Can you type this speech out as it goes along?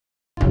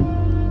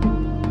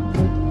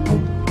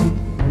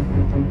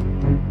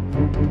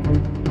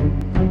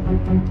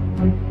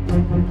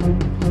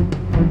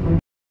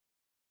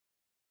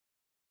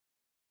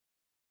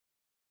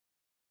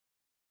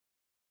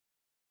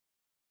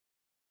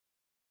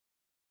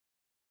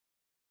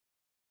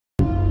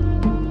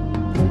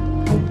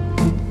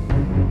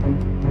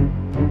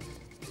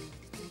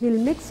We'll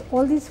mix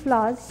all these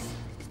flours,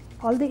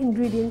 all the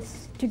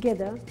ingredients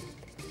together.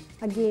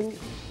 Again,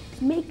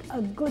 make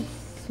a good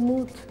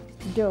smooth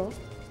dough.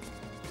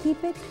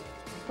 Keep it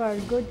for a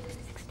good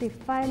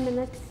 65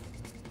 minutes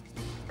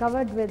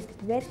covered with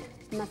wet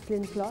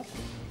muslin cloth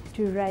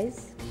to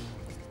rise.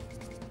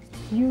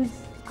 Use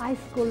ice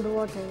cold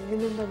water,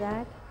 remember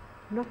that,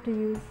 not to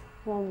use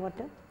warm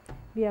water.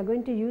 We are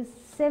going to use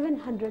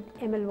 700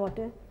 ml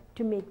water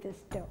to make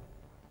this dough.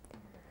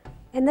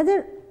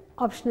 Another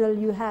optional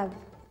you have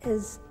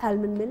is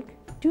almond milk,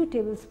 2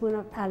 tablespoons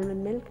of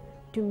almond milk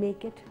to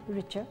make it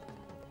richer.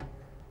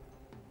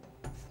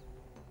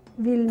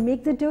 We'll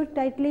make the dough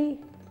tightly,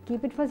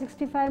 keep it for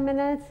 65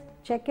 minutes,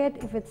 check it.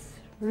 If it's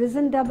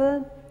risen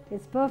double,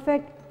 it's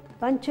perfect.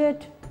 Punch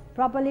it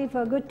properly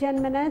for a good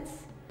 10 minutes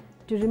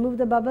to remove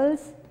the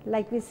bubbles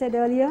like we said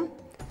earlier,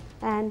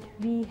 and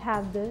we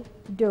have the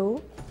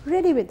dough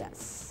ready with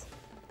us.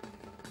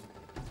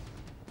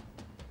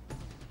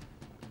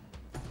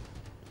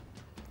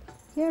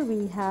 Here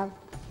we have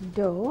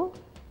dough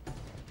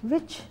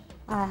which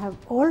I have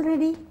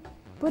already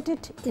put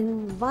it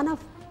in one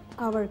of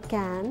our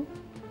can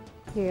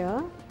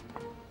here.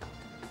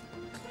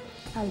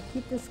 I'll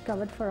keep this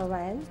covered for a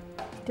while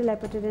till I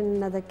put it in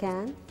another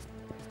can.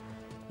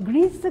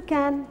 Grease the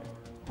can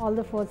all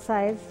the 4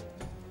 sides,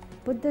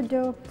 put the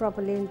dough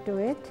properly into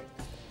it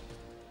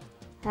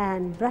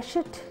and brush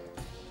it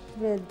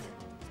with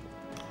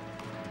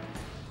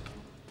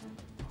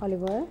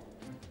olive oil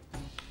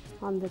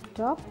on the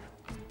top.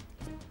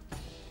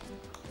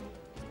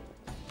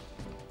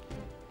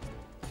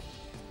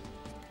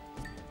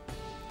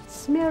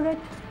 Smear it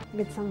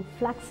with some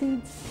flax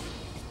seeds.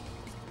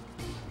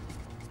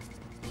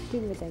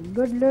 Give it a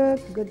good look,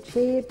 good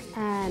shape,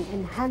 and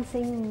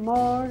enhancing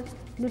more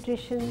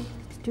nutrition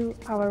to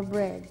our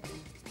bread.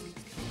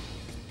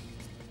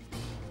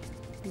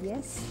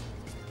 Yes,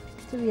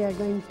 so we are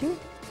going to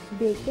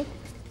bake it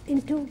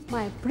into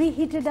my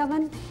preheated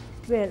oven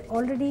where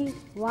already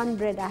one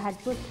bread I had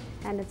put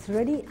and it's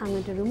ready. I'm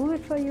going to remove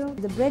it for you.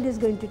 The bread is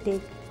going to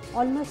take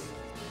almost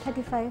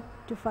 35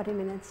 to 40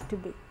 minutes to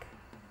bake.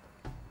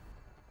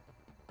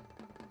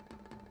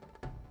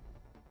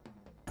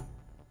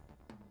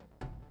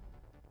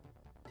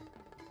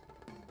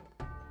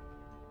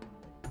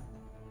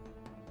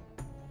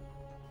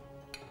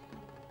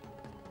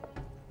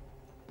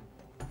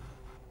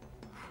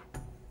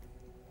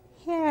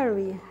 Here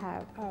we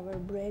have our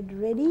bread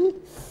ready,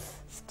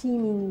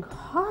 steaming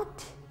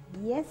hot,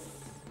 yes,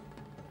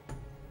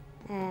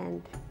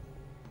 and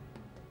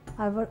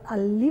I'll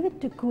leave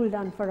it to cool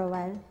down for a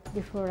while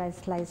before I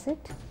slice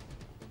it.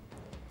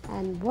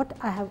 And what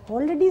I have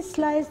already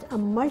sliced, a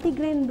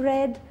multigrain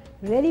bread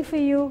ready for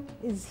you,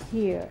 is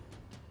here.